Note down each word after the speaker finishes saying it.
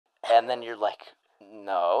And then you're like,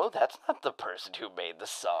 no, that's not the person who made the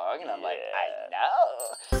song. And I'm like, I know.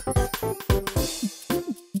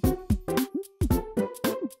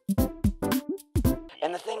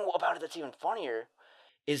 And the thing about it that's even funnier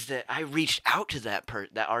is that I reached out to that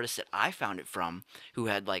artist that I found it from, who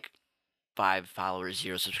had like 5 followers,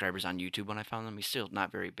 0 subscribers on YouTube when I found them. He's still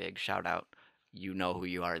not very big. Shout out. You know who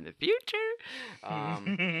you are in the future.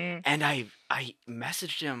 And I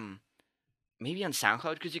messaged him maybe on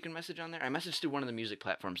SoundCloud, because you can message on there. I messaged through one of the music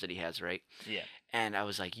platforms that he has, right? Yeah. And I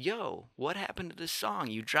was like, yo, what happened to this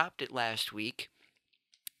song? You dropped it last week.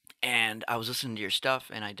 And I was listening to your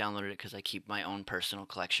stuff, and I downloaded it because I keep my own personal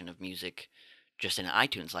collection of music just in an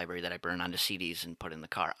iTunes library that I burn onto CDs and put in the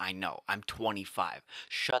car. I know. I'm 25.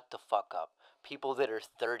 Shut the fuck up. People that are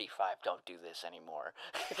 35 don't do this anymore.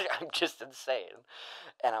 I'm just insane.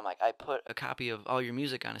 And I'm like, I put a copy of all your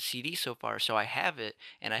music on a CD so far, so I have it,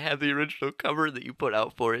 and I have the original cover that you put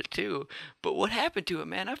out for it too. But what happened to it,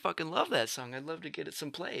 man? I fucking love that song. I'd love to get it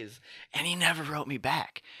some plays. And he never wrote me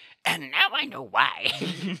back. And now I know why.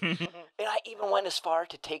 And I even went as far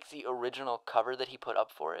to take the original cover that he put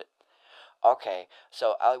up for it. Okay,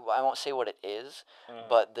 so I won't say what it is,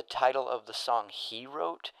 but the title of the song he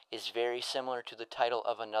wrote is very similar to the title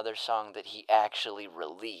of another song that he actually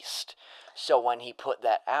released. So when he put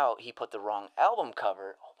that out, he put the wrong album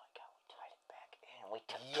cover. Oh my God, we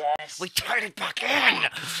tied it back in. We tied it back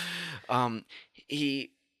in. He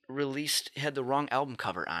had the wrong album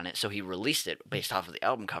cover on it, so he released it based off of the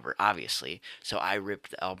album cover, obviously. So I ripped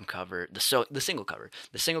the album cover, the single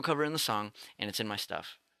cover in the song, and it's in my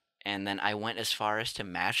stuff. And then I went as far as to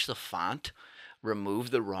match the font,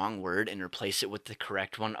 remove the wrong word, and replace it with the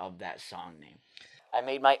correct one of that song name. I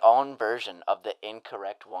made my own version of the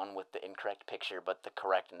incorrect one with the incorrect picture, but the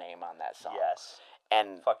correct name on that song. Yes.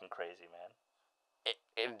 And fucking crazy, man.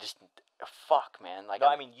 It just, fuck, man. Like, no,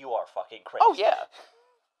 I mean, you are fucking crazy. Oh, yeah.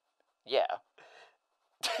 Yeah.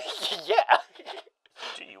 Yeah.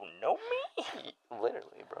 Do you know me?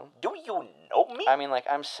 Literally, bro. Do you know me? I mean, like,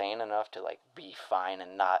 I'm sane enough to, like, be fine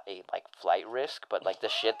and not a, like, flight risk, but, like, the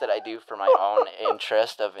shit that I do for my own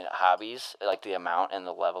interest of hobbies, like, the amount and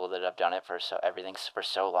the level that I've done it for everything for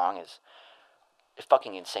so long is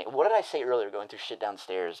fucking insane. What did I say earlier going through shit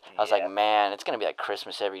downstairs? I was like, man, it's going to be like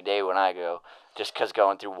Christmas every day when I go, just because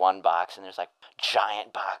going through one box, and there's, like,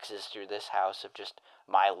 giant boxes through this house of just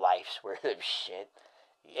my life's worth of shit.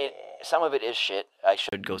 Some of it is shit.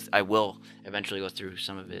 I will eventually go through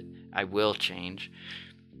some of it. I will change.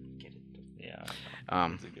 Get it? Yeah.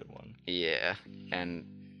 That's a good one. Yeah, and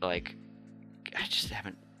like, I just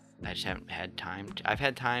haven't had time. I've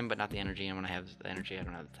had time, but not the energy. And when I have the energy, I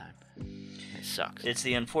don't have the time. It sucks. It's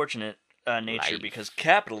the unfortunate nature because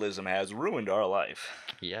capitalism has ruined our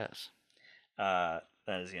life. Yes. That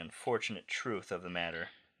is the unfortunate truth of the matter,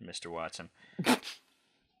 Mr. Watson.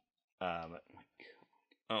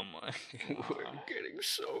 Oh my God. We're getting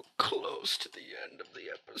so close to the end of the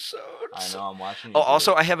episode. I know, I'm watching. Oh,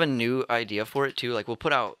 also, I have a new idea for it, too. Like, we'll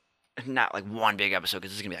put out, not like one big episode,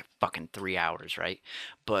 because this is going to be like fucking 3 hours, right?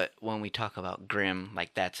 But when we talk about Grimm,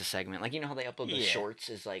 like, that's a segment. Like, you know how they upload the shorts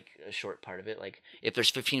is, like, a short part of it? Like, if there's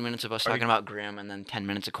 15 minutes of us talking about Grimm and then 10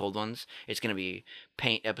 minutes of Cold Ones, it's going to be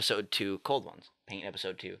Paint episode 2, Cold Ones. Paint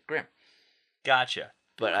episode 2, Grimm. Gotcha.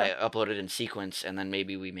 But I upload it in sequence, and then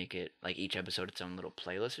maybe we make it, like, each episode its own little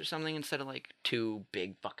playlist or something instead of, like, 2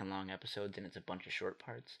 big fucking long episodes, and it's a bunch of short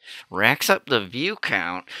parts. Racks up the view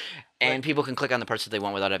count, and people can click on the parts that they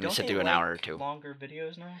want without having to sit through an hour or two. Longer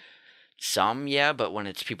videos now? Some, yeah, but when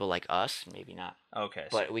it's people like us, maybe not. Okay.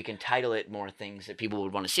 But we can title it more things that people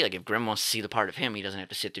would want to see. Like, if Grimm wants to see the part of him, he doesn't have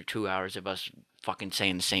to sit through 2 hours of us fucking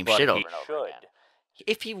saying the same shit over and over again.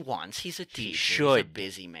 If he wants, he's a teacher. He's a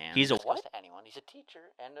busy man. He's a what? To anyone. He's a teacher,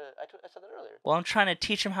 and I said that earlier. Well, I'm trying to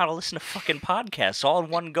teach him how to listen to fucking podcasts all in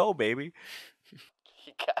one go, baby.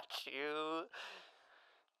 He got you.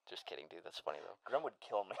 Just kidding, dude. That's funny, though. Grimm would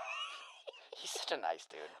kill me. He's such a nice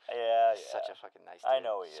dude. Yeah. Such a fucking nice dude. I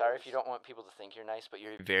know he is. Sorry if you don't want people to think you're nice, but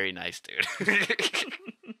you're a very nice dude.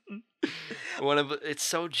 It's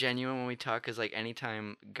so genuine when we talk, because like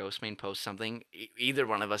anytime Ghostmane posts something, either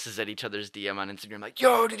one of us is at each other's DM on Instagram like,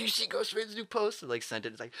 yo, did you see Ghostmane's new post? And like sent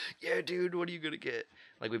it. It's like, yeah, dude, what are you gonna get?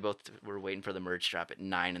 Like, we both were waiting for the merch drop at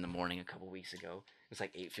 9 in the morning a couple weeks ago. It's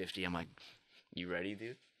like 8:50. I'm like, you ready,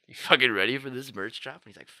 dude? You fucking ready for this merch drop?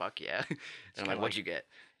 And he's like, fuck yeah. And I'm like, what'd you get?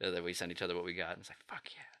 And then we send each other what we got, and it's like, fuck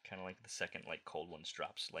yeah. Kind of like the second like Cold Ones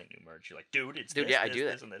drops like new merch. You're like, dude, it's dude, this, yeah, this, I do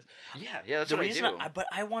this, that. and this. Yeah, that's what I do. But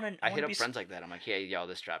I want to. I hit up friends like that. I'm like, hey, y'all,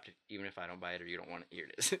 this dropped. Even if I don't buy it or you don't want it, here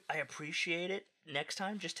it is. I appreciate it, next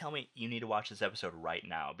time, just tell me you need to watch this episode right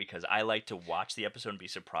now, because I like to watch the episode and be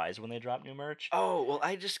surprised when they drop new merch. Oh, well,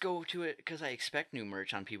 I just go to it because I expect new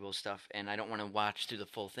merch on people's stuff, and I don't want to watch through the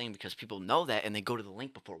full thing because people know that, and they go to the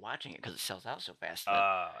link before watching it because it sells out so fast. Oh,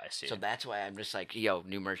 I see. So that's why I'm just like, yo,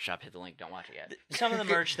 new merch shop, hit the link, don't watch it yet. Some of the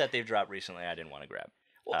merch that they've dropped recently, I didn't want to grab.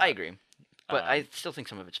 Well, I agree. But I still think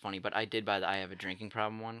some of it's funny. But I did buy the I Have a Drinking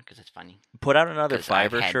Problem one because it's funny. Put out another 'Cause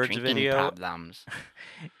I've Fiverr had shirts drinking video. Problems.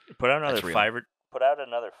 Put out another That's real. Fiverr. Put out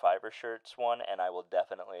another Fiverr shirts one, and I will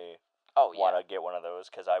definitely want to get one of those,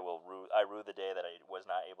 because I rue the day that I was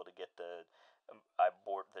not able to get I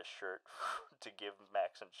bought this shirt to give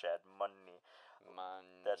Max and Chad money.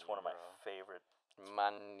 That's one of my favorite.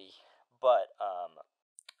 Money. But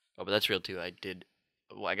Oh, but that's real too. I did.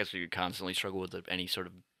 Well, I guess you constantly struggle with any sort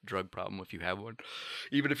of drug problem if you have one.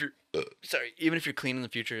 Even if you're even if you're clean in the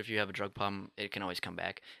future, if you have a drug problem, it can always come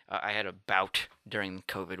back. I had a bout during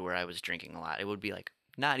COVID where I was drinking a lot. It would be like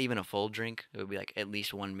not even a full drink. It would be like at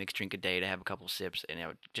least one mixed drink a day to have a couple sips, and I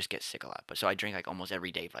would just get sick a lot. But so I drank like almost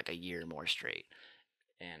every day for like a year or more straight,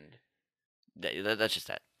 and that's just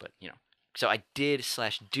that. But so I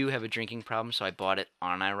do have a drinking problem, so I bought it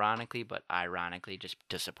unironically, but ironically just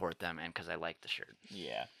to support them and because I like the shirt.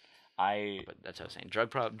 Yeah. But that's what I was saying. Drug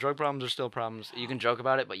problems are still problems. You can joke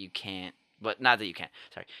about it, but you can't. But not that you can't.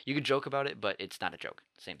 Sorry. You can joke about it, but it's not a joke.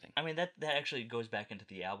 Same thing. I mean, that actually goes back into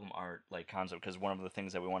the album art concept, because one of the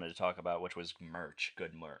things that we wanted to talk about, which was merch,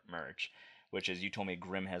 good merch, which is, you told me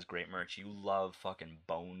Grimm has great merch. You love fucking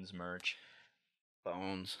Bones merch.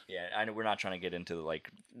 Bones. Yeah, I know we're not trying to get into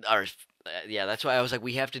yeah, that's why I was like,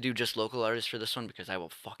 we have to do just local artists for this one because I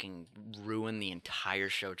will fucking ruin the entire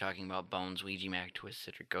show talking about Bones, Ouija Mac,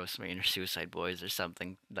 Twisted, or Ghostman, or Suicide Boys, or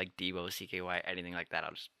something like Devo, CKY, anything like that.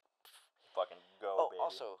 I'll just fucking go. Baby.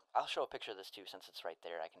 Also, I'll show a picture of this too since it's right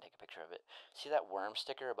there. I can take a picture of it. See that worm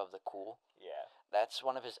sticker above the cool? Yeah. That's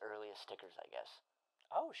one of his earliest stickers, I guess.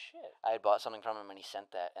 Oh shit. I had bought something from him and he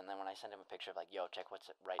sent that, and then when I sent him a picture of like, yo, check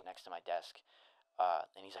what's right next to my desk.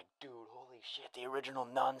 And he's like, dude, holy shit, the original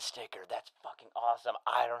Nun sticker. That's fucking awesome.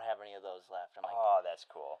 I don't have any of those left. I'm like, oh, that's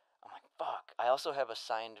cool. I'm like, fuck. I also have a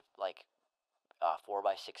signed,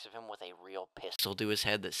 4x6 of him with a real pistol to his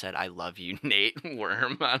head that said, I love you, Nate,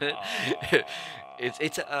 worm on it.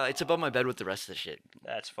 It's above my bed with the rest of the shit.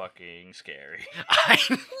 That's fucking scary. I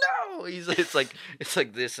know. It's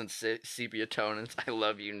like this in sepia tone. And it's, I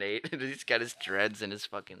love you, Nate. And he's got his dreads and his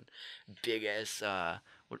fucking big ass,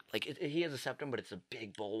 he has a septum, but it's a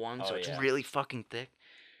big bull one, so it's really fucking thick.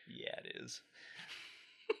 Yeah, it is.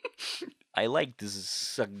 I like this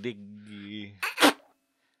sagdigi.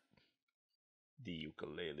 The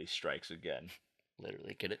ukulele strikes again.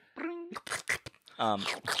 Literally, get it?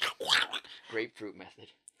 Grapefruit method.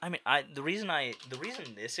 I mean, the reason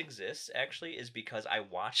this exists actually is because I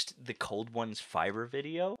watched the Cold Ones Fiverr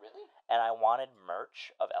video. Really? And I wanted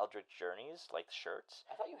merch of Eldritch Journeys, like shirts.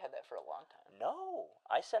 I thought you had that for a long time. No,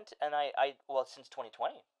 I sent, and since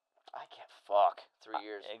 2020. I can't fuck 3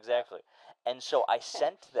 years. Exactly, and so I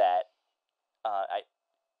sent that.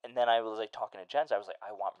 And then I was like talking to Jens. I was like,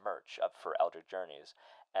 I want merch up for Eldritch Journeys,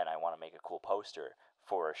 and I want to make a cool poster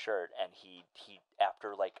for a shirt. And he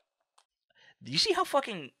after like. Do you see how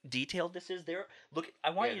fucking detailed this is? Look,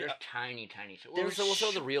 I want you. There's tiny. We'll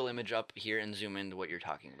throw the real image up here and zoom into what you're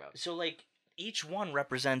talking about. So, like, each one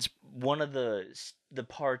represents one of the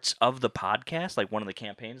parts of the podcast, like one of the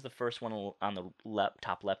campaigns. The first one on the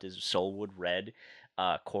top left is Soulwood Red,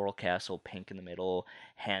 Coral Castle pink in the middle,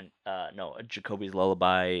 Jacoby's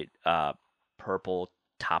Lullaby purple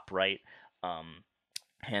top right,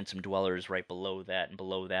 Handsome Dwellers right below that, and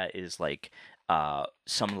below that is like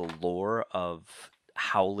some of the lore of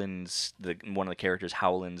Howland's, one of the characters,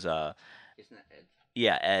 Howland's. Isn't that Ed?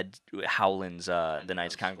 Yeah, Ed Howland's The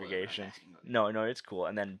Knights Congregation. No, it's cool.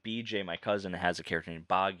 And then BJ, my cousin, has a character named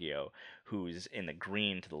Baggio, who's in the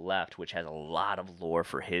green to the left, which has a lot of lore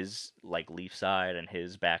for his like Leaf side and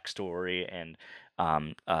his backstory, and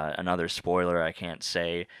another spoiler I can't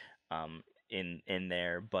say in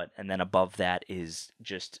there, and then above that is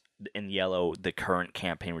just in yellow the current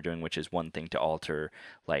campaign we're doing, which is One Thing to Alter,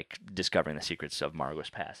 like discovering the secrets of Margot's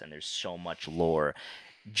past, and there's so much lore.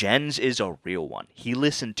 Jens is a real one. He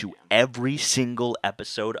listened to every single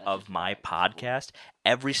episode of my podcast,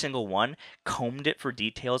 every single one, combed it for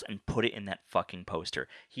details, and put it in that fucking poster.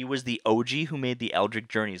 He was the OG who made the Eldritch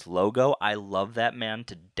Journeys logo. I love that man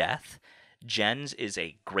to death. Jens is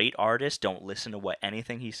a great artist. Don't listen to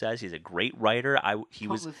anything he says. He's a great writer. Don't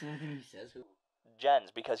listen to anything he says. Who?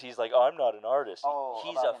 Jens, because he's like, oh, I'm not an artist. Oh,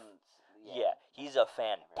 he's He's a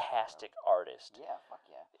fantastic artist. Yeah, fuck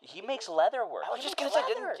yeah. He makes leather work. I was just gonna say,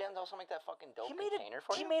 didn't Jens also make that fucking dope container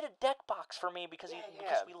for you? He made a deck box for me because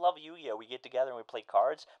Yeah. we love Yu-Gi-Oh. We get together and we play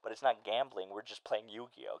cards, but it's not gambling. We're just playing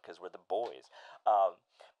Yu-Gi-Oh because we're the boys.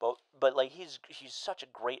 But like he's such a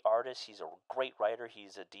great artist. He's a great writer.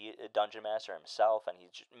 He's a dungeon master himself, and he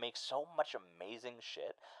just makes so much amazing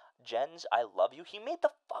shit. Jens, I love you. He made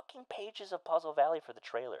the fucking pages of Puzzle Valley for the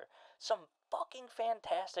trailer. Some fucking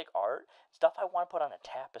fantastic art. Stuff I want to put on a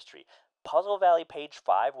tapestry. Puzzle Valley page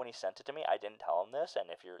 5, when he sent it to me, I didn't tell him this,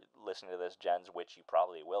 and if you're listening to this, Jens, which you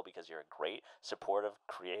probably will because you're a great, supportive,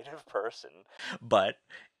 creative person. But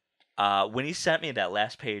when he sent me that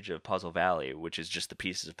last page of Puzzle Valley, which is just the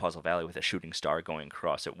pieces of Puzzle Valley with a shooting star going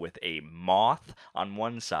across it with a moth on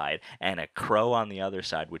one side and a crow on the other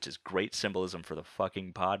side, which is great symbolism for the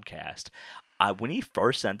fucking podcast. When he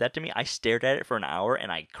first sent that to me, I stared at it for an hour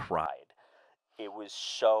and I cried. It was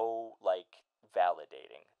so,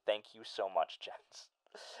 validating. Thank you so much, Jens.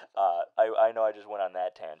 I know I just went on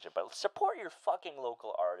that tangent, but support your fucking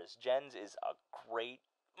local artist. Jens is a great...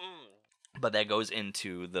 But that goes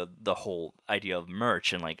into the whole idea of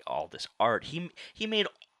merch and all this art. He made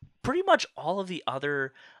pretty much all of the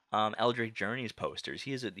other Eldritch Journeys posters.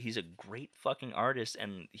 He's a great fucking artist,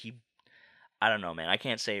 and I don't know, man. I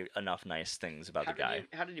can't say enough nice things about the guy.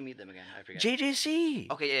 How did you meet them again? I forget. JJC.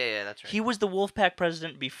 Okay, yeah, that's right. He was the Wolfpack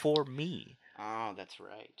president before me. Oh, that's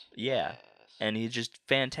right. Yeah. Yes. And he's just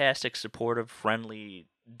fantastic, supportive, friendly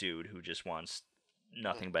dude who just wants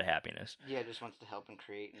nothing but happiness. Yeah, just wants to help and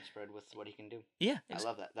create and spread with what he can do. Yeah. I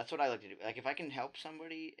love that. That's what I like to do. If I can help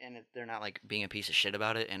somebody and they're not being a piece of shit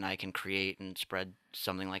about it, and I can create and spread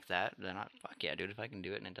something like that, then fuck yeah, dude. If I can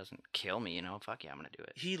do it and it doesn't kill me, fuck yeah, I'm gonna do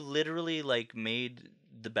it. He literally made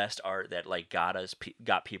the best art that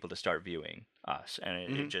got people to start viewing us, and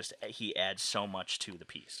it just he adds so much to the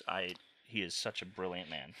piece. He is such a brilliant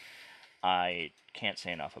man. I can't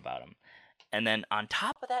say enough about him. And then on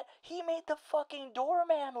top of that, he made the fucking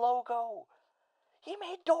Doorman logo. He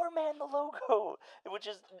made Doorman the logo, which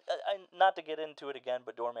is not to get into it again,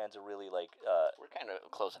 but Doorman's a really we're kind of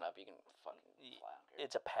closing up. You can fucking fly on here.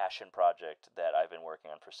 It's a passion project that I've been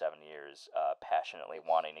working on for 7 years, passionately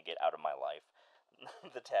wanting to get out of my life.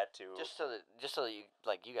 The tattoo. Just so that you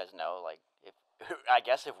you guys know, if I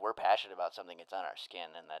guess if we're passionate about something, it's on our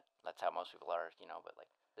skin, and that's how most people are, But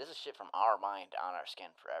this is shit from our mind on our skin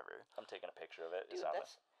forever. I'm taking a picture of it. Dude,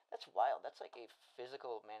 that's wild. That's like a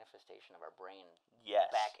physical manifestation of our brain. Yes.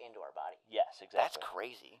 Back into our body. Yes, exactly. That's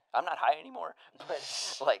crazy. I'm not high anymore, but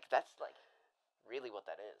that's really what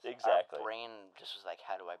that is. Exactly. Our brain just was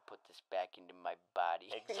how do I put this back into my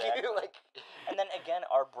body? Exactly. And then again,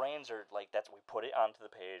 our brains are that's we put it onto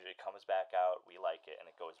the page, it comes back out, we like it, and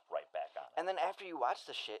it goes right back on. And then after you watch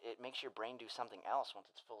the shit, it makes your brain do something else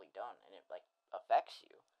once it's fully done, and it affects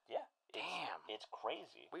you. Yeah. Damn. It's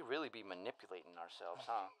crazy. We really be manipulating ourselves,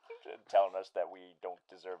 huh? Telling us that we don't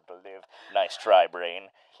deserve to live. Nice try,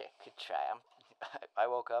 brain. Yeah, good try. I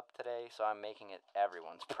woke up today, so I'm making it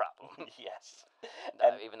everyone's problem. Yes.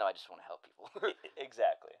 Even though I just want to help people.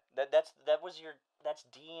 Exactly. That's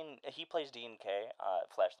Dean. He plays Dean K.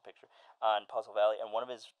 Flash the picture on Puzzle Valley, and one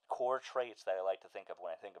of his core traits that I like to think of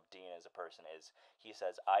when I think of Dean as a person is he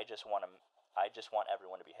says, I just want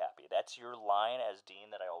everyone to be happy. That's your line as Dean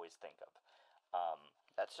that I always think of.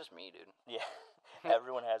 That's just me, dude. Yeah.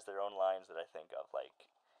 Everyone has their own lines that I think of.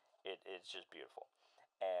 It's just beautiful.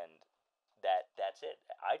 And that's it.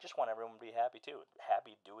 I just want everyone to be happy too.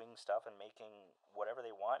 Happy doing stuff and making whatever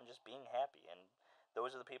they want and just being happy. And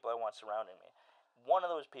those are the people I want surrounding me. One of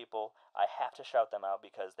those people, I have to shout them out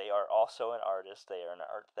because they are also an artist. They are an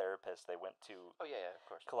art therapist. They went to of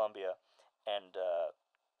course, Columbia, and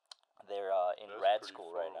they're in grad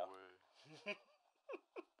school right now.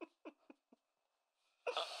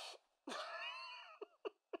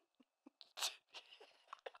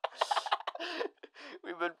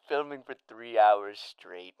 We've been filming for 3 hours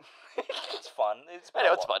straight. It's fun. It's been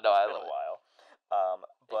a while. No, it's been a while.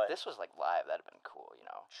 But if this was live, that'd have been cool,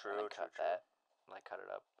 True. Cut that. Cut it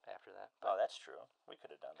up after that. But that's true. We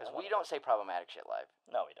could have done that. Because we don't say problematic shit live.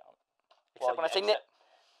 No, we don't. Except when I say nit.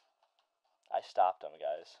 I stopped him,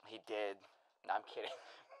 guys. He did. No, I'm kidding.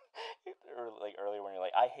 Earlier when you're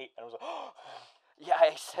I hate, and I was oh. Yeah,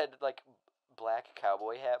 I said black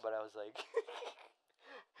cowboy hat, but I was oh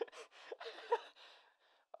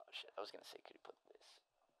shit, I was gonna say, could you put this?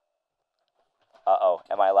 Uh-oh,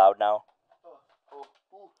 am I loud now?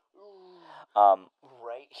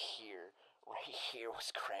 Right here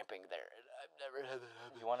was cramping there. I've never had that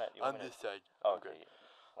happen. You want on this side. Oh, okay.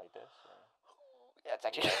 Like this? Or? Yeah, it's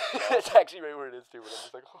actually it's actually right where it is too,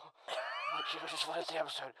 but I'm just oh, I just wanted the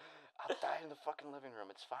episode. I'll die in the fucking living room.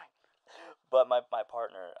 It's fine. But my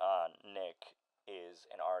partner, Nick, is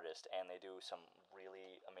an artist, and they do some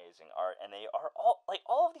really amazing art. And they are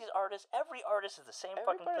all of these artists. Every artist is the same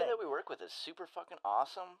fucking Everybody thing. that we work with is super fucking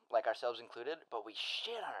awesome, like ourselves included. But we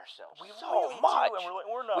shit on ourselves We so really much. do, and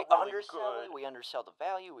we're not We really undersell good. it. We undersell the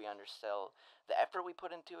value. We undersell the effort we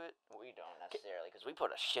put into it. We don't necessarily, because we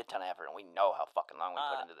put a shit ton of effort, and we know how fucking long we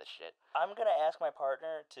put into this shit. I'm gonna ask my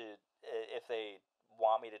partner to if they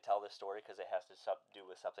want me to tell this story because it has to do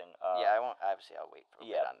with something. Yeah, I won't. Obviously, I'll wait for a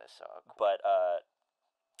bit on this. So, but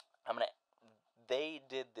I'm gonna. They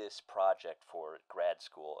did this project for grad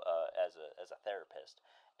school as a therapist,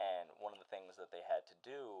 and one of the things that they had to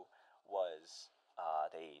do was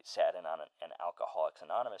they sat in on an Alcoholics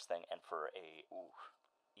Anonymous thing, and for a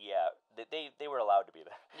they were allowed to be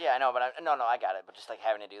there. Yeah, I know, but I got it. But just like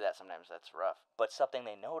having to do that sometimes, that's rough. But something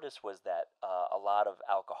they noticed was that a lot of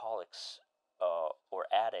alcoholics or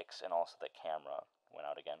addicts, and also the camera went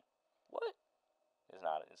out again. What? It's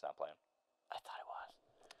not playing. I thought it was.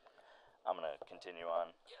 I'm gonna continue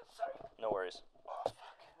on. Yeah, sorry. No worries. Oh, fuck.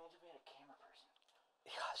 Imagine being a camera person.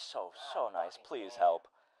 Yeah, so nice. Please help.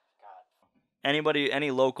 God.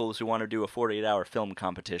 Any locals who want to do a 48-hour film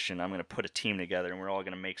competition, I'm gonna put a team together, and we're all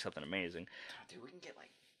gonna make something amazing. Dude, we can get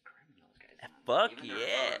like criminals guys. Fuck Even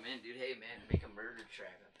yeah. Dude, hey man, make a murder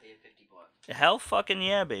track. I'll pay you $50. Hell fucking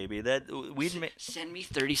yeah, baby. Send me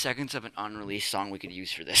 30 seconds of an unreleased song we could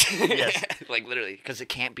use for this. Yes. Like literally, because it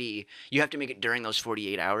can't be. You have to make it during those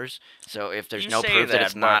 48 hours. So if there's You no say proof that that,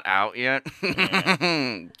 it's not but- out yet,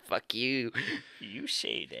 Yeah. fuck you. You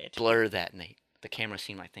say that. Blur that, Nate. The camera's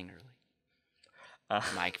seen my thing early.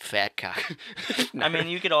 My fat cock. I mean,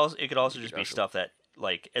 it could also just be stuff that,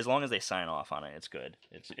 like, as long as they sign off on it, it's good.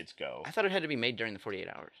 It's go. I thought it had to be made during the 48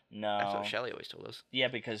 hours. No. That's what Shelly always told us. Yeah,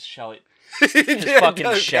 because Shelly. Yeah, fucking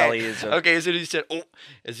okay. Shelly is a... Okay, as soon as you said,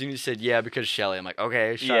 as soon as you said, yeah, because Shelly, I'm like,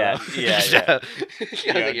 okay, shut Yeah, up. yeah. Shut up. I was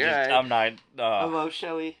Yeah, like, you're right. I'm not. I love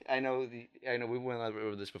Shelly. I know we went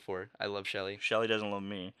over this before. I love Shelly. Shelly doesn't love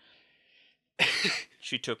me.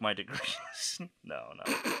 She took my degrees. No.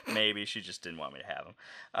 Maybe she just didn't want me to have them.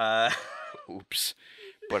 Oops.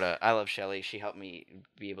 But I love Shelly. She helped me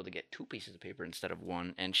be able to get 2 pieces of paper instead of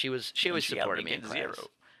 1, and she always supported me in class. 0.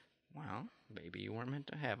 Well, maybe you weren't meant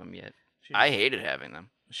to have them yet. She I just- hated having them.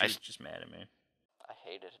 She's just mad at me. I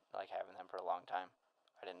hated having them for a long time.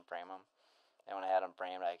 I didn't frame them, and when I had them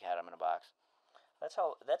framed, I had them in a box. That's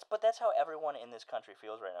how everyone in this country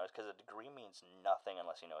feels right now. Is because a degree means nothing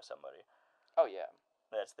unless you know somebody. Oh yeah.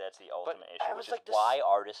 That's the ultimate I issue, was which like is this- why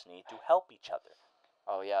artists need to help each other.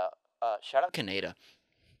 Oh yeah. Shout out Kaneda.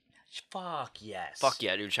 Fuck yes. Fuck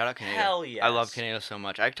yeah, dude. Shout out Kaneda. Hell yes. I love Kaneda so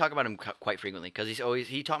much. I talk about him quite frequently because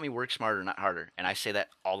he taught me work smarter, not harder, and I say that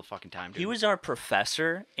all the fucking time, dude. He was our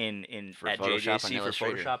professor at Photoshop and JJC for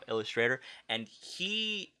Photoshop Illustrator, and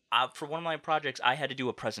he for one of my projects I had to do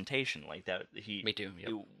a presentation like that. Me too. Yep.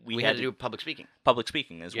 We had to do public speaking. Public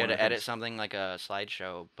speaking is You one had of to the edit things. something like a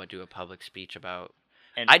slideshow, but do a public speech about.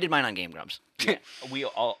 And I did mine on Game Grumps. yeah, we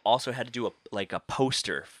also had to do a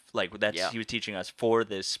poster, like that's Yeah. he was teaching us for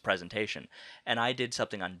this presentation, and I did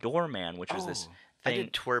something on Doorman, which was this I thing.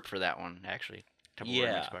 did twerp for that one actually.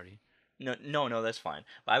 Yeah. Party. No, that's fine.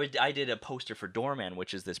 But I did a poster for Doorman,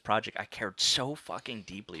 which is this project I cared so fucking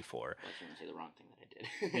deeply for. I was going to say the wrong thing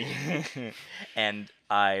that I did. And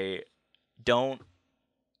I don't.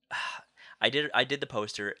 I did the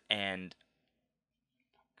poster, and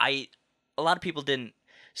a lot of people didn't.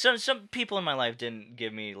 Some people in my life didn't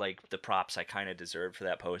give me like the props I kind of deserved for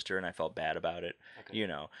that poster, and I felt bad about it. Okay. You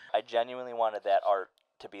know, I genuinely wanted that art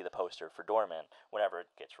to be the poster for Doorman whenever it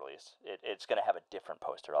gets released. It's going to have a different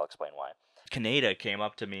poster. I'll explain why. Kaneda came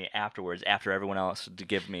up to me afterwards, after everyone else to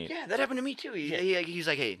give me. Yeah, that happened to me too. He's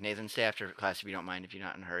like, hey, Nathan, stay after class if you don't mind, if you're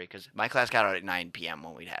not in a hurry, because my class got out at 9 p.m.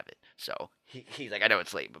 when we'd have it. So he's like, I know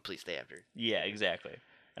it's late, but please stay after. Yeah, exactly.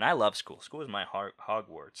 And I love school. School was my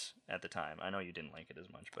Hogwarts at the time. I know you didn't like it as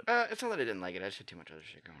much, but It's not that I didn't like it. I just had too much other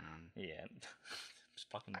shit going on. yeah, it's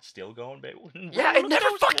fucking still going, baby. Yeah, it never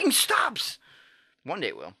fucking stops. One day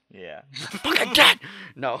it will. Yeah. I'm fucking dead.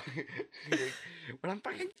 No. When I'm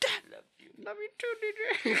fucking dead. Love you too,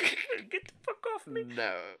 DJ. Get the fuck off me.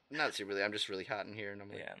 No, not superly. I'm just really hot in here, and I'm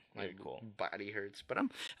like, Yeah, my very cool. body hurts, but I'm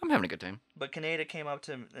having a good time. But Kaneda came up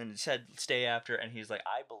to him and said, "Stay after," and he's like,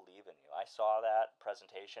 "I believe in you. I saw that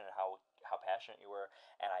presentation and how passionate you were,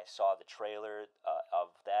 and I saw the trailer of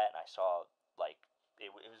that, and I saw like it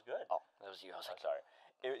was good." Oh, that was you. I was I'm like, sorry.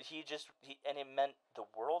 And it meant the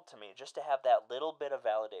world to me just to have that little bit of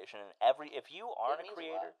validation. And if you aren't a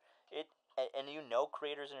creator, and you know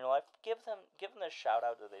creators in your life, give them the shout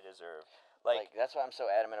out that they deserve. Like, that's why I'm so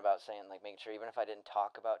adamant about saying, like, making sure even if I didn't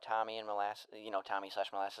talk about Tommy and Molasses,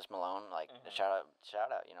 Tommy/Molasses Malone, like, shout out,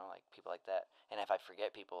 like people like that. And if I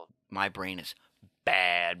forget people, my brain is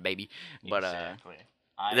bad, baby. But exactly.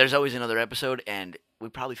 there's always another episode, and we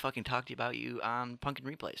probably fucking talked about you on Punkin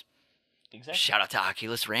Replays. Exactly. Shout out to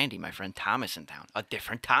Oculus Randy, my friend Thomas in town, a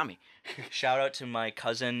different Tommy. Shout out to my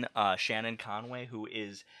cousin Shannon Conway, who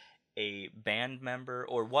is a band member,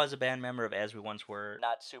 or was a band member of As We Once Were.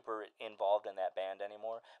 Not super involved in that band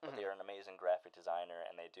anymore, but they're an amazing graphic designer,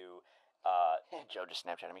 and they do... Joe just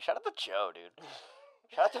Snapchatted me. Shout out to Joe, dude.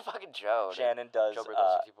 Shout out to fucking Joe. Shannon does... Joe Burgo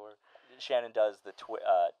 64. Shannon does the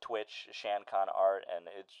Twitch ShanCon art, and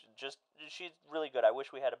it's just, she's really good. I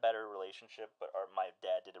wish we had a better relationship, but my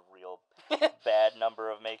dad did a real bad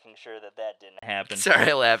number of making sure that didn't happen.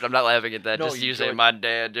 Sorry, I laughed. I'm not laughing at that. No, just you saying my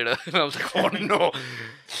dad did it. I was like, oh no.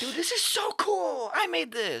 Dude, this is so cool. I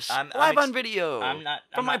made this. Live on video.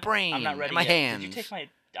 From my brain. I'm not ready and my yet. hands. Did you take my...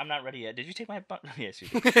 I'm not ready yet. Did you take my... Yes, you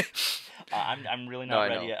did. I'm really not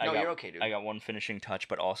ready yet. No, you're okay, dude. I got one finishing touch,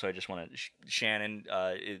 but also I just want to... Shannon,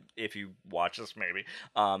 if you watch this, maybe,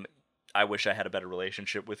 I wish I had a better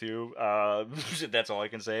relationship with you. That's all I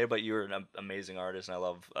can say, but you're an amazing artist, and I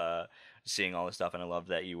love seeing all this stuff, and I love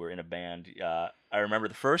that you were in a band. I remember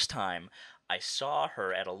the first time I saw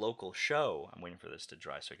her at a local show. I'm waiting for this to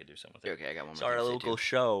dry so I could do something with it. Okay, I got one more Saw her at a local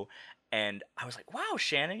show, and I was like, wow,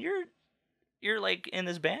 Shannon, you're like in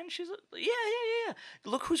this band? She's like, yeah.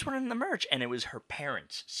 Look who's running the merch. And it was her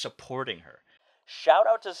parents supporting her. Shout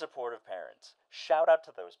out to supportive parents. Shout out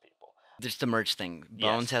to those people. Just the merch thing.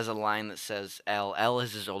 Bones has a line that says, L. L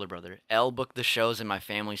is his older brother. L booked the shows and my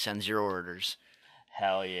family sends your orders.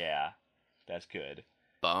 Hell yeah. That's good.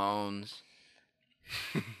 Bones.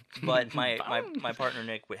 But my partner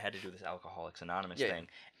Nick had to do this Alcoholics Anonymous thing.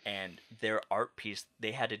 And their art piece,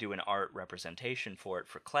 they had to do an art representation for it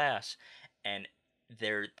for class. And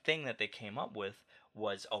their thing that they came up with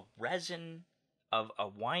was a resin of a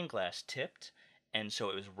wine glass tipped, and so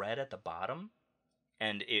it was red at the bottom,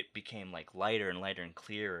 and it became like lighter and lighter and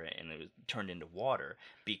clearer, and it was turned into water,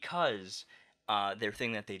 because their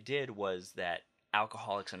thing that they did was that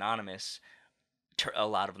Alcoholics Anonymous, a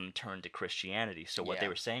lot of them turned to Christianity. So what they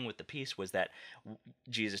were saying with the piece was that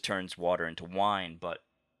Jesus turns water into wine, but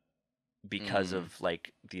because of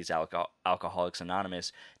like these Alcoholics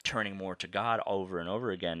Anonymous turning more to God over and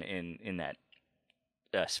over again in that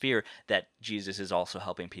sphere, that Jesus is also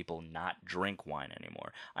helping people not drink wine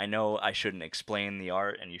anymore. I know I shouldn't explain the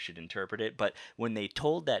art and you should interpret it, but when they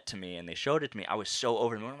told that to me and they showed it to me, I was so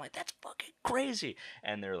over the moon. I'm like, that's fucking crazy.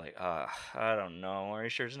 And they're like, I don't know. Are you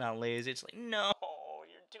sure it's not lazy? It's like, no,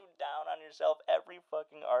 you're too down on yourself. Every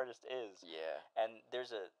fucking artist is. Yeah. And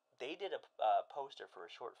they did a poster for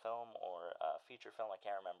a short film or a feature film, I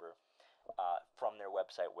can't remember, from their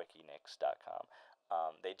website, wikinics.com.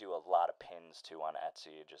 They do a lot of pins, too, on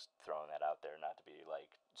Etsy, just throwing that out there, not to be,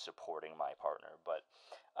 like, supporting my partner, but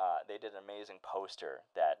they did an amazing poster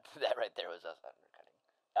that right there was us undercutting.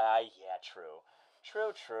 Yeah, true.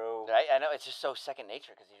 True. I know, it's just so second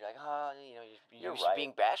nature, because you're like, you're right.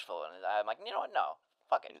 being bashful, and I'm like, you know what, no.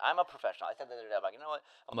 Fuck it. I'm a professional. I said that the other day. I'm like, you know what?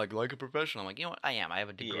 I'm like a professional. I'm like, you know what? I am. I have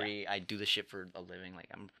a degree. Yeah. I do this shit for a living. Like,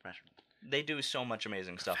 I'm a professional. They do so much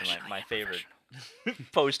amazing stuff. And my favorite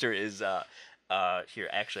poster is here.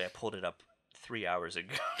 Actually, I pulled it up 3 hours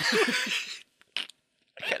ago.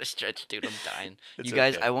 I gotta stretch, dude. I'm dying. It's you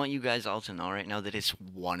guys, okay. I want you guys all to know right now that it's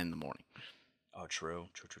 1 a.m. Oh, true.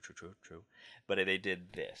 But they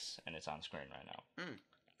did this, and it's on screen right now.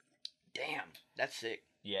 Damn, that's sick.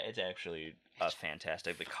 Yeah, it's actually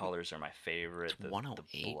fantastic. The colors are my favorite. It's 108.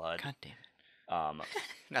 The blood. God damn.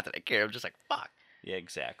 Not that I care. I'm just like, fuck. Yeah,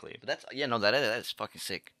 exactly. But that's fucking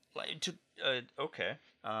sick. Okay.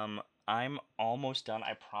 I'm almost done.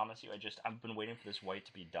 I promise you. I've been waiting for this white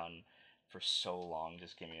to be done for so long.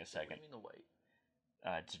 Just give me a second. What do you mean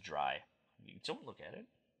the white? To dry. Don't look at it.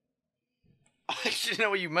 I didn't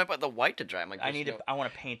know what you meant by the white to dry. I'm like, I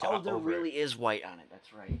want to paint. Oh, there really is white on it.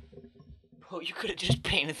 That's right. Oh, you could have just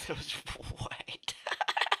painted those white.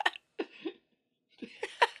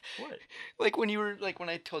 What? Like when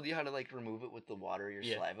I told you how to like remove it with the water or your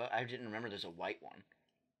saliva, I didn't remember there's a white one.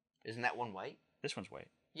 Isn't that one white? This one's white.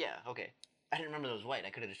 Yeah, okay. I didn't remember that was white. I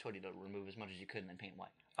could have just told you to remove as much as you could and then paint white.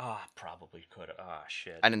 Probably could have.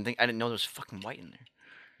 Shit. I didn't know there was fucking white in there.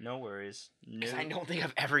 No worries. Because I don't think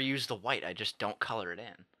I've ever used the white. I just don't color it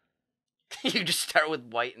in. You just start with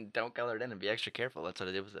white and don't color it in and be extra careful. That's what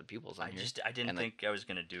I did with the pupils on here. I didn't think I was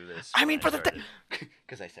going to do this. I mean, for the thing.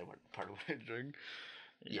 Because I said what part of what I drink.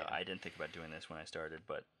 Yeah, I didn't think about doing this when I started,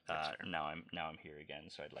 but now I'm here again,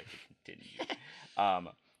 so I'd like to continue.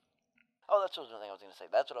 Oh, that's what I was going to say.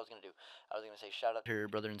 That's what I was going to do. I was going to say shout out to her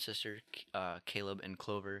brother and sister, Caleb and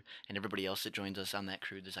Clover, and everybody else that joins us on that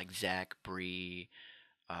crew. There's like Zach, Bree,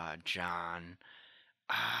 John,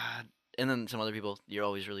 uh, and then some other people. You're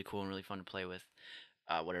always really cool and really fun to play with.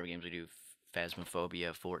 Whatever games we do,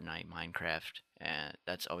 Phasmophobia, Fortnite, Minecraft, and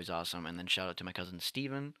that's always awesome. And then shout out to my cousin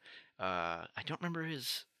Steven. I don't remember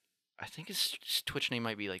his. I think his Twitch name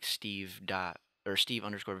might be like Steve_VA,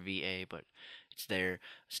 but it's there.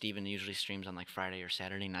 Steven usually streams on like Friday or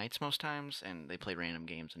Saturday nights most times, and they play random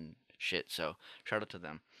games and shit. So shout out to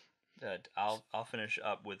them. I'll finish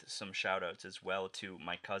up with some shout outs as well to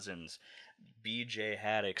my cousins, BJ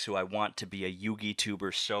Haddix, who I want to be a Yugi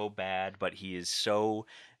tuber so bad, but he is so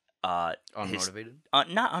Unmotivated.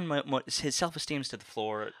 Not his self-esteem's to the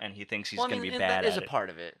floor, and he thinks he's going to be bad that at is a it.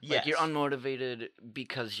 part of it. Yes. Like you're unmotivated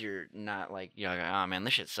because you're not like oh man,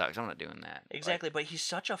 this shit sucks. I'm not doing that. Exactly, like, but he's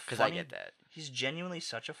such a funny. Because I get that. He's genuinely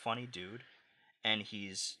such a funny dude, and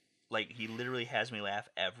he's like he literally has me laugh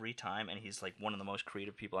every time, and he's like one of the most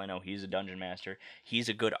creative people I know. He's a dungeon master. He's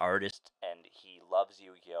a good artist, and he loves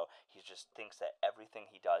Yu-Gi-Oh. He just thinks that everything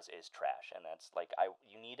he does is trash, and that's like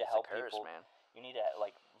you need to help people, man. You need to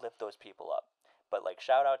like lift those people up. But like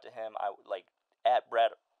shout out to him. I like at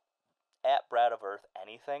Brad of Earth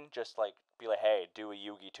anything. Just like be like, hey, do a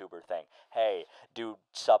Yugi tuber thing. Hey, do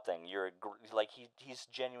something. Like he's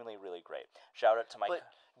genuinely really great. Shout out to my. But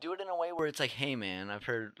do it in a way where it's like, hey man, I've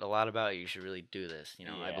heard a lot about you. You should really do this. You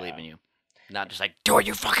know, I believe in you. Not just like, do it,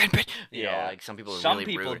 you fucking bitch. You know, like some people are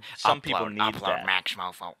really rude. Some people need upload, that. Max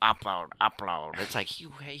Mofo, upload. It's like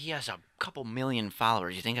he has a couple million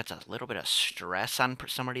followers. You think that's a little bit of stress on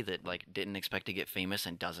somebody that like didn't expect to get famous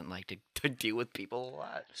and doesn't like to deal with people a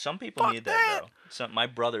lot? Some people need that though. My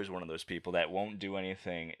brother's one of those people that won't do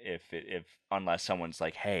anything unless someone's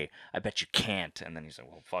like, hey, I bet you can't, and then he's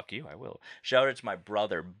like, well, fuck you, I will. Shout out to my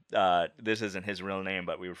brother. This isn't his real name,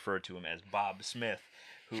 but we refer to him as Bob Smith.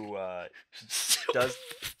 Who does?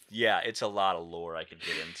 Yeah, it's a lot of lore I could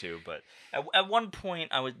get into, but at one point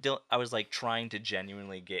I was like trying to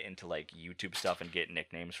genuinely get into like YouTube stuff and get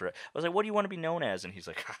nicknames for it. I was like, "What do you want to be known as?" And he's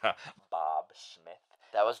like, "Bob Smith."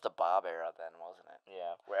 That was the Bob era then, wasn't it?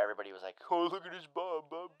 Yeah. Where everybody was like, "Oh, look at this Bob.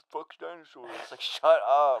 Bob fucks dinosaurs." It's like, shut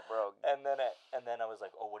up, bro. And then I was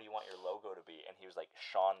like, "Oh, what do you want your logo to be?" And he was like,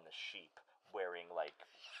 "Shaun the Sheep, wearing like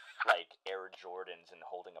Air Jordans and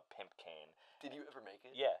holding a pimp cane." Did you ever make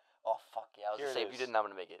it? Yeah. Oh, fuck yeah. I was going to say, if you didn't, I'm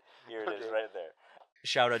going to make it. Here it is right there.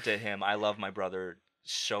 Shout out to him. I love my brother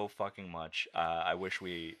so fucking much. I wish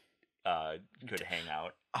we could hang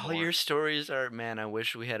out All your stories are, man, I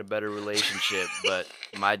wish we had a better relationship, but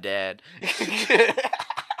my dad... I'm sorry,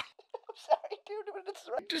 dude, but it's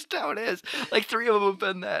right. Just how it is. Like, 3 of them have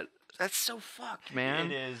been that. That's so fucked,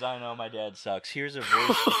 man. It is. I know my dad sucks. Here's a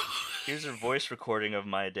voice recording of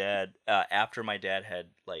my dad after my dad had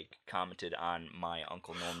like commented on my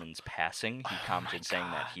Uncle Norman's passing. He commented saying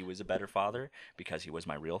that he was a better father because he was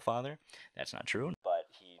my real father. That's not true. But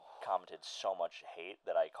he commented so much hate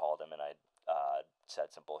that I called him and I said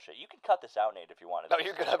some bullshit. You can cut this out, Nate, if you want. No,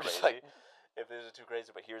 you're good. I'm just like, if this is too crazy,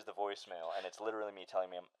 but here's the voicemail, and it's literally me telling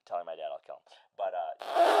my dad I'll kill him. But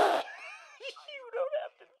you don't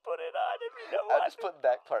have to put it on if you don't want. I'll just put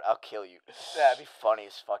that part. I'll kill you. That'd be funny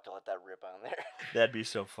as fuck to let that rip on there. That'd be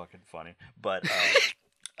so fucking funny. But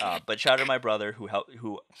but shout out to my brother who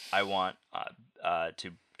I want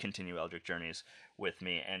to continue Eldritch Journeys with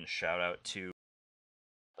me, and shout out to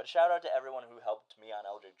everyone who helped me on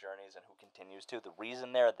Eldritch Journeys and who continues to. The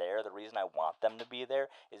reason they're there, the reason I want them to be there,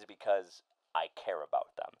 is because I care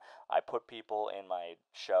about them. I put people in my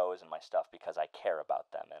shows and my stuff because I care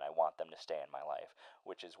about them and I want them to stay in my life,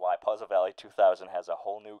 which is why Puzzle Valley 2000 has a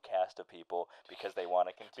whole new cast of people because they want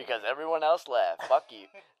to continue. Because everyone else left. Fuck you.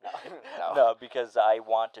 No, because I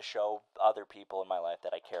want to show other people in my life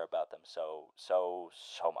that I care about them so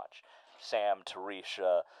much. Sam,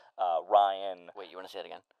 Teresa, Ryan. Wait, you want to say it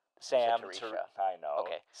again? Sam, I know.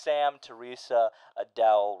 Okay. Sam, Teresa,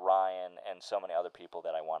 Adele, Ryan, and so many other people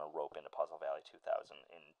that I want to rope into Puzzle Valley 2000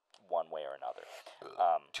 in one way or another.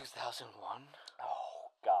 2001?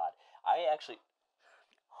 Oh, God. I actually...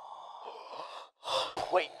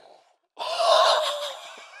 Wait.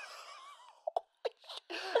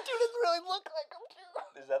 Dude, it really look like him,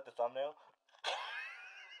 too. Is that the thumbnail?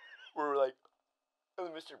 We're like,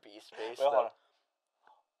 Mr. Beast face. Well, hold on.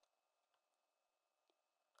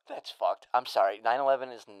 That's fucked. I'm sorry.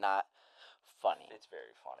 9/11 is not funny. It's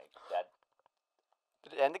very funny.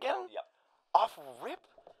 Did it end again? Yep. Off rip?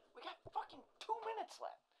 We got fucking 2 minutes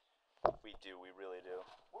left. We do. We really do.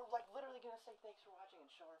 We're like literally gonna say thanks for watching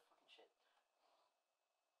and show our fucking shit.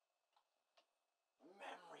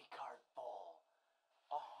 Memory card full.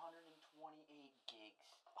 128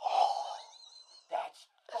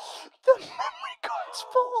 memory card's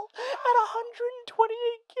full at 128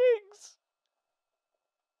 gigs.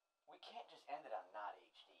 We can't just end it on not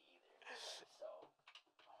HD either. So,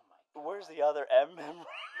 oh my god. Where's the other M memory?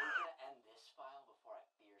 We're gonna end this file before I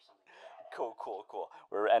fear something bad. Cool.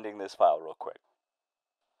 We're ending this file real quick.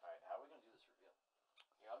 Alright, how are we gonna do this reveal?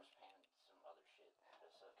 Here, I'll just pan some other shit.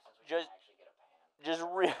 Since we Just- can actually get a pan.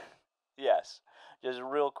 Yes. Just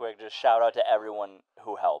real quick, just shout out to everyone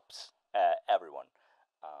who helps. Everyone.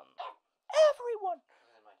 Everyone!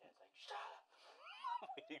 And then my dad's like, shut up! I'm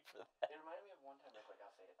waiting for that. It reminded me of one time, like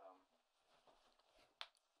I'll say it,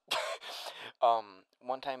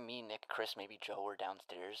 one time me, Nick, Chris, maybe Joe were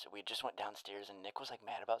downstairs. We just went downstairs and Nick was like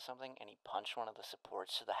mad about something and he punched one of the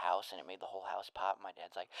supports to the house and it made the whole house pop. My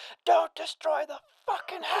dad's like, don't destroy the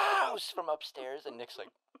fucking house from upstairs. And Nick's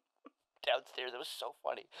like, downstairs. It was so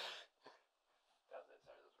funny.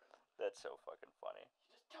 That's so fucking funny.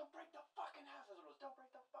 Just don't break the fucking house. That's what it was. Don't break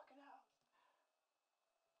the fucking house.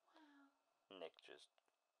 Nick just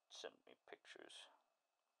sent me pictures.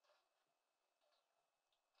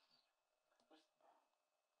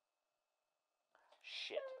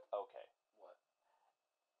 Shit. Okay. What?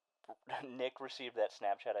 Nick received that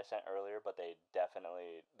Snapchat I sent earlier, but they said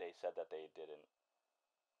that they didn't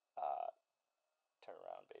turn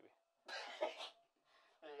around, baby.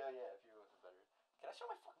 Yeah, if you was better. Can I show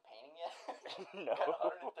my fucking painting yet? No.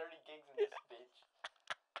 Got 130 gigs in this bitch.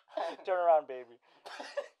 Turn around, baby.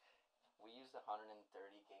 We used a 130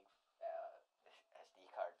 gig SD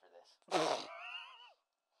card for this.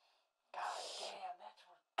 God damn, that's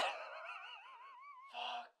what.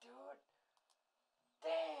 Fuck, dude.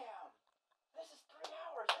 Damn. This is 3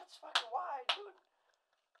 hours. That's fucking wide, dude.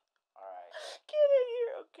 Alright. Get in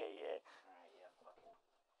here. Okay, yeah. Alright, yeah, fucking.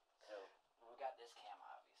 So, we got this cam,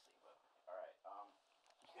 obviously, but. Alright,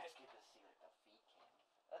 you guys get to see, like, the feet cam.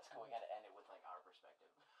 That's cool. We gotta end it with, like, our perspective.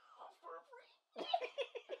 For free.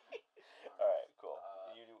 Alright, cool.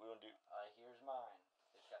 We want to do. Here's mine.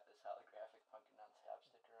 It's got this holographic Punkinnonstop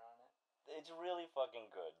sticker on it. It's really fucking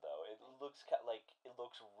good, though. It looks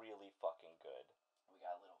really fucking good. We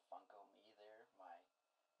got a little Funko me there, my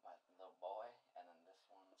little boy, and then this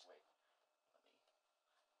one. Wait,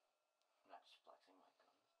 I'm not just flexing my guns.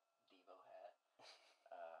 Devo hat.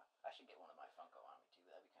 I should get one of my Funko on me too.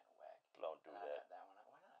 That'd be kind of whack. Don't do And I that. got that one.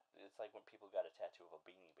 Why not? It's like when people got a tattoo of a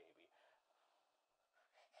Beanie Baby.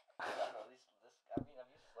 I don't know. I've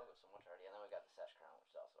used this logo so much already, and then we got the Sesh Crown,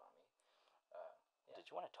 which is also on me. Yeah. Did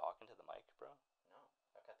you want to talk into the mic, bro? No,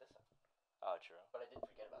 I got this up. Oh, true. But I did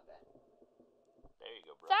forget about that. There you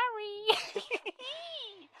go, bro. Sorry.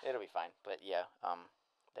 It'll be fine. But yeah,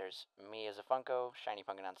 there's me as a Funko, shiny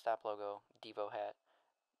Punkinnonstop logo, Devo hat,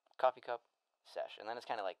 coffee cup, Sesh, and then it's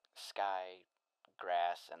kind of like sky,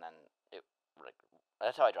 grass, and then it like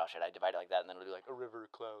that's how I draw shit. I divide it like that, and then it'll be like a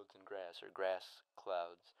river, clouds, and grass, or grass,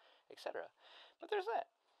 clouds, etc. But there's that.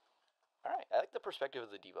 All right, I like the perspective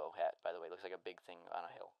of the Devo hat. By the way, it looks like a big thing on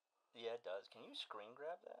a hill. Yeah, it does. Can you screen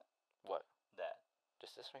grab that? What? That.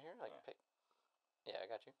 Just this right here, like Yeah. pick. Yeah, I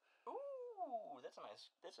got you. Ooh, that's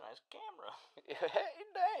a nice camera.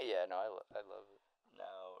 Yeah, no, I love it.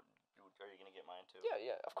 Now, are you gonna get mine too?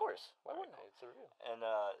 Yeah, of course. Why Alright, wouldn't I? It's a review. And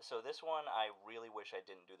so this one, I really wish I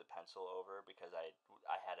didn't do the pencil over because I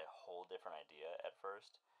had a whole different idea at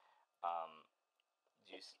first.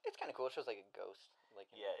 It's kind of cool. It shows like a ghost.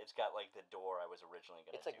 Yeah, it's got like the door I was originally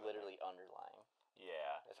gonna. It's like do. literally underlying.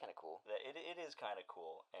 Yeah. That's kind of cool. It is kind of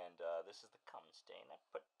cool, and this is the cum stain I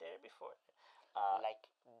put there before. Like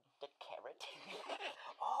the carrot.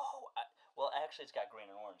 Well, actually, it's got green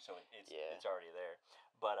and orange, so it's already there.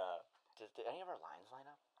 But Did any of our lines line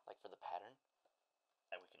up? Like for the pattern?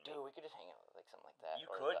 we can Dude, we could just hang out with like something like that. You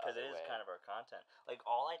or could, the because it other is way. kind of our content. Like,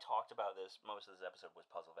 all I talked about most of this episode was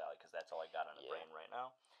Puzzle Valley, because that's all I got on the Yeah. brain right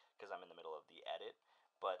now, because I'm in the middle of the edit.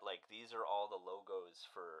 But, like, these are all the logos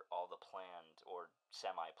for all the planned or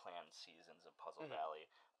semi-planned seasons of Puzzle Valley.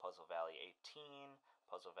 Puzzle Valley 18,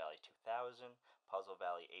 Puzzle Valley 2000, Puzzle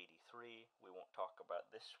Valley 83. We won't talk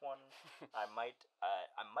about this one. I might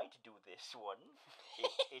do this one.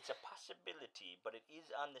 It's a possibility, but it is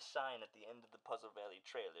on the sign at the end of the Puzzle Valley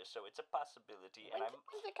trailer, so it's a possibility.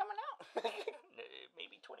 When's it coming out?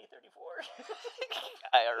 Maybe 2034.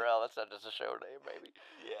 IRL. That's not just a show name, baby.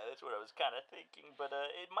 Yeah, that's what I was kind of thinking, but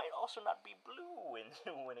it might also not be blue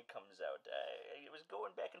when it comes out. It was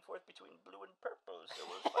going back and forth between blue and purple, so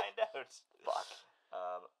we'll find out. Fuck.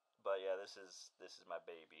 But yeah, this is my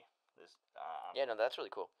baby. Yeah, no, that's really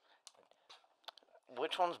cool.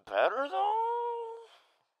 Which one's better though?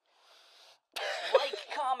 Like,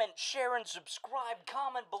 comment, share, and subscribe.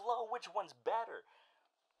 Comment below which one's better.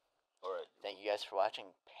 Alright. Thank you guys for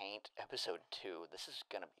watching Paint episode 2. This is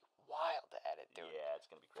gonna be wild to edit, dude. Yeah, it's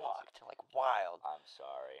gonna be crazy. Fucked. Like, wild. I'm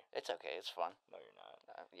sorry. It's okay. It's fun. No, you're not.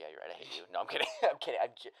 Yeah, you're right. I hate you. No, I'm kidding. I'm kidding.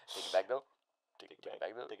 Take it back, though. Take it back,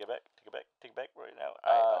 though. Take it back right now.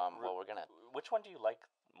 All right, well, we're gonna... Which one do you like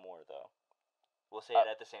more, though? We'll say it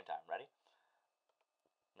at the same time. Ready?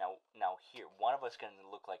 Now here, one of us gonna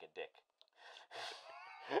look like a dick.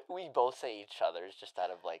 We both say each other's just out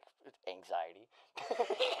of, like, anxiety.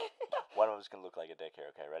 One of us can look like a dick here.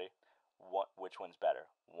 Okay, ready? Which one's better?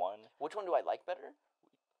 Which one do I like better?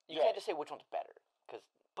 You can't just say which one's better, because...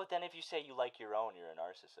 But then if you say you like your own, you're a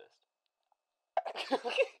narcissist.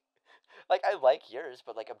 Like, I like yours,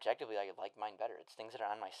 but, like, objectively, I like mine better. It's things that are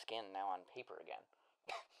on my skin now on paper again.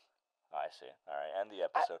 I see. All right, end the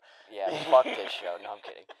episode. Yeah, fuck this show. No, I'm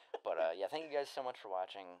kidding. But, yeah, thank you guys so much for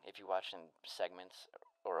watching. If you watch in segments,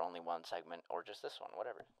 or only one segment, or just this one,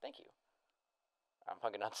 whatever. Thank you. I'm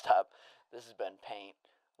Punkinnonstop. This has been Paint.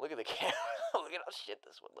 Look at the camera. Look at how shit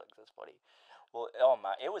this one looks. That's funny. Well, oh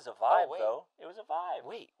my, it was a vibe, though. It was a vibe.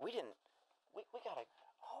 Wait, we didn't... We gotta...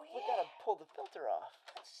 Oh, yeah. We gotta pull the filter off.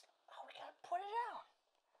 We gotta put it down.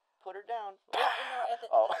 Put her down. No,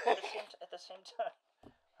 at the same time.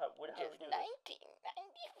 How do we do this?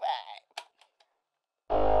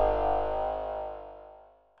 1995.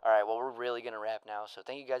 Alright, well, we're really gonna wrap now, so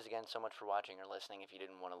thank you guys again so much for watching or listening if you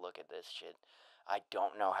didn't want to look at this shit. I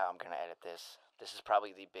don't know how I'm gonna edit this. This is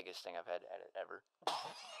probably the biggest thing I've had to edit ever.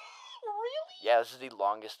 Really? Yeah, this is the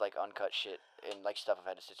longest, like, uncut shit and, like, stuff I've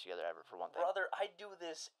had to stitch together ever, for one thing. Brother, I do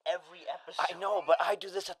this every episode. I know, but I do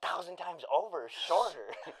this 1,000 times over,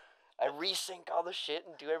 shorter. I resync all the shit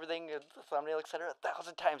and do everything, the thumbnail, etc.,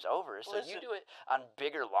 1,000 times over. So you do it on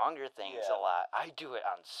bigger, longer things a lot. I do it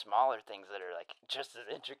on smaller things that are, like, just as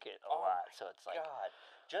intricate a lot. So it's like... God.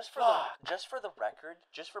 Just for the record,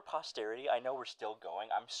 just for posterity, I know we're still going.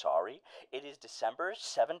 I'm sorry. It is December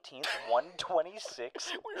 17th,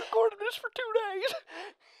 1:26. We recorded this for 2 days.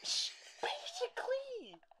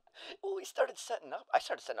 Basically. Well, we started setting up. I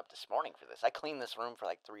started setting up this morning for this. I cleaned this room for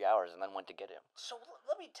like 3 hours and then went to get him. So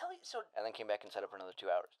let me tell you. And then came back and set up for another 2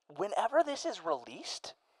 hours. Whenever this is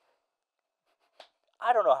released,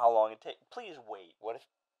 I don't know how long it takes. Please wait. What if...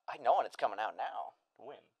 I know, and it's coming out now.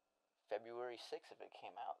 When? February 6th if it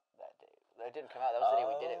came out that day. That didn't come out. That was the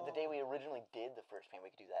day we did it. The day we originally did the first paint,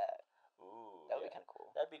 we could do that. Ooh. That would be kind of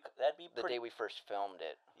cool. That'd be the day we first filmed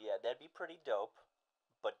it. Yeah, that'd be pretty dope.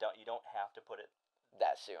 But you don't have to put it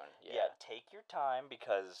that soon. Yeah, take your time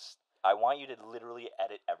because I want you to literally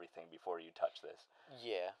edit everything before you touch this.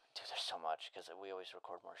 Yeah. Dude, there's so much because we always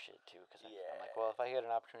record more shit too. Because I'm like, well, if I had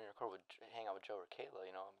an opportunity to record hang out with Joe or Kayla,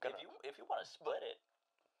 you know, I'm gonna. If you want to split it.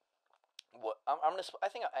 What I'm gonna. I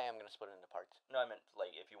think I am gonna split it into parts. No, I meant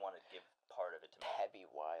like if you want to give part of it to me. That'd be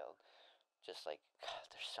wild. Just like, God,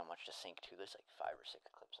 there's so much to sync to. There's like 5 or 6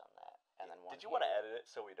 clips on that, and then one. Did you want to edit it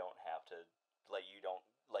so we don't have to, like, you don't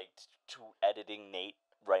like to editing Nate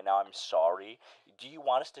right now? I'm sorry. Do you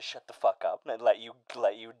want us to shut the fuck up and let you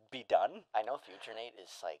be done? I know future Nate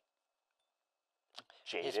is like.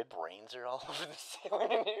 Jaded. His brains are all over the ceiling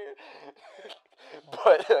in here.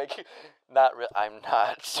 But, like, not real. I'm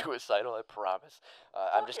not suicidal, I promise.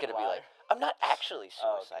 I'm just going to be like, I'm not actually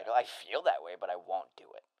suicidal. I feel that way, but I won't do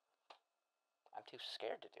it. I'm too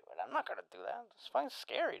scared to do it. I'm not going to do that. It's fucking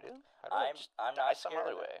scary, dude. I'm not some scared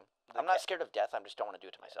other way. I'm not scared of death. I just don't want to do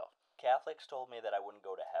it to myself. Catholics told me that I wouldn't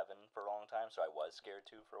go to heaven for a long time, so I was scared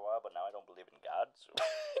too for a while, but now I don't believe in God. So.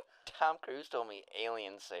 Tom Cruise told me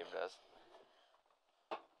aliens saved us.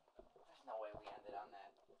 There's no way we ended on that.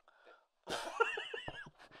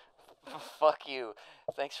 Fuck you.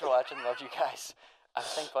 Thanks for watching. Love you guys. I'm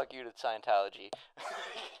saying fuck you to Scientology.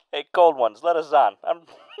 Hey, cold ones, let us on. For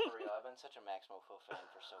real, I've been such a Max Mofo fan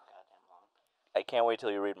for so goddamn long. I can't wait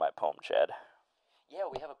till you read my poem, Chad. Yeah,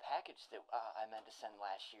 we have a package that I meant to send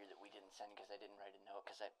last year that we didn't send because I didn't write a note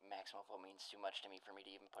because Max Mofo means too much to me for me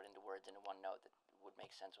to even put into words into one note that would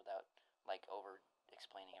make sense without, like,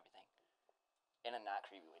 over-explaining everything. In a not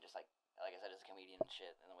creepy way, just like I said, as a comedian and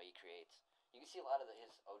shit, and the way he creates. You can see a lot of his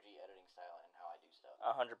OG editing style and how I do stuff.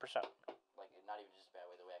 100%. Like, not even just a bad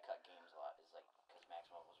way, the way I cut games a lot is, like, because Max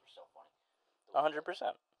Mofos were so funny.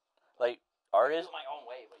 100%. Like, artists... I do it my own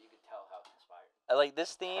way, but you could tell how it's inspired. I like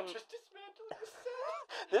this theme... I'm just dismantling the set.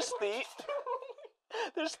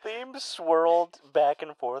 This theme swirled back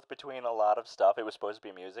and forth between a lot of stuff. It was supposed to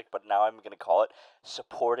be music, but now I'm going to call it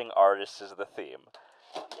supporting artists is the theme.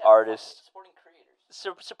 Yeah, Artists... Supporting creators.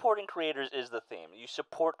 Supporting creators is the theme. You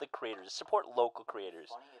support the creators. Support local creators.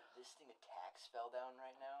 It's funny if this thing attacks fell down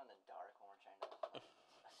right now and then dark when we're trying to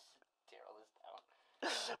Daryl this down.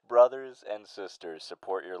 Brothers and sisters,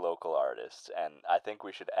 support your local artists. And I think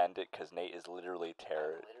we should end it because Nate is literally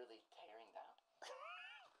tearing down.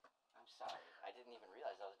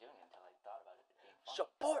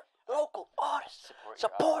 Support local artists. Support your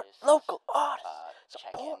Support artists. local artists.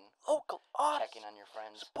 Check Support in. local artists. Check in on your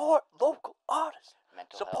friends. Support local artists.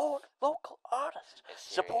 Mental Support health. local artists. It's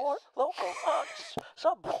serious. Support local artists.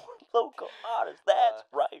 Support local artists. That's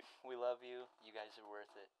right. We love you. You guys are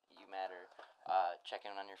worth it. You matter. Check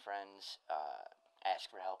in on your friends. Ask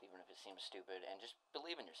for help even if it seems stupid. And just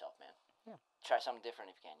believe in yourself, man. Yeah. Try something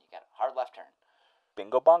different if you can. You got a hard left turn.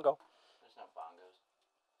 Bingo bongo. There's no bongos.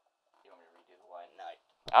 You want me to redo the line? No.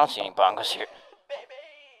 I don't see any bongos here. Baby.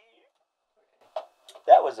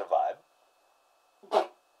 That was a vibe.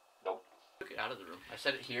 Nope. Took it out of the room. I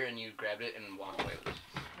set it here and you grabbed it and walked away with it.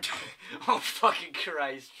 Oh, fucking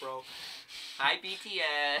Christ, bro. Hi,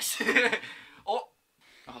 BTS. Oh.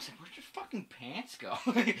 I was like, where'd your fucking pants go?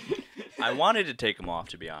 I wanted to take them off,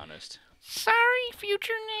 to be honest. Sorry,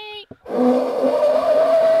 future Nate.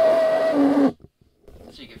 That's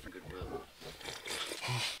what you get for goodwill.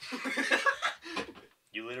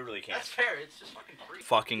 You literally can't. That's fair. It's just fucking free.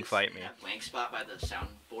 Fucking fight me. Blank spot by the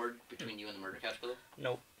soundboard between you and the murder couch pillow?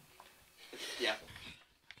 Nope. Yeah.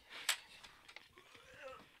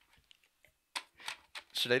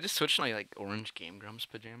 Should I just switch to my, like, orange Game Grumps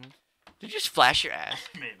pajamas? Did you just flash your ass?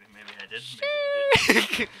 Maybe I did. Maybe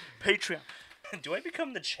I did. Patreon. Do I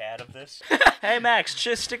become the Chad of this? Hey, Max,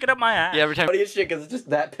 just stick it up my ass. Yeah, every time. Funniest shit, because it's just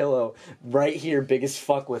that pillow right here, big as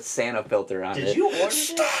fuck, with Santa filter on it. Did you order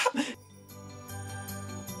Stop!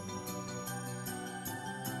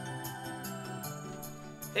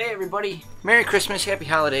 Hey, everybody. Merry Christmas, Happy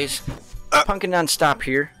Holidays. Punkinnonstop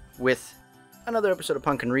here with another episode of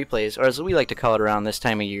Punkin' Replays, or as we like to call it around this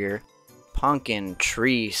time of year, Punkin'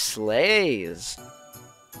 Tree Slays.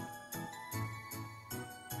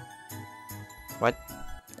 What?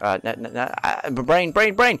 Brain,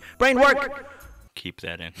 work! Keep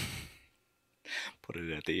that in. Put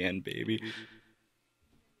it at the end, baby.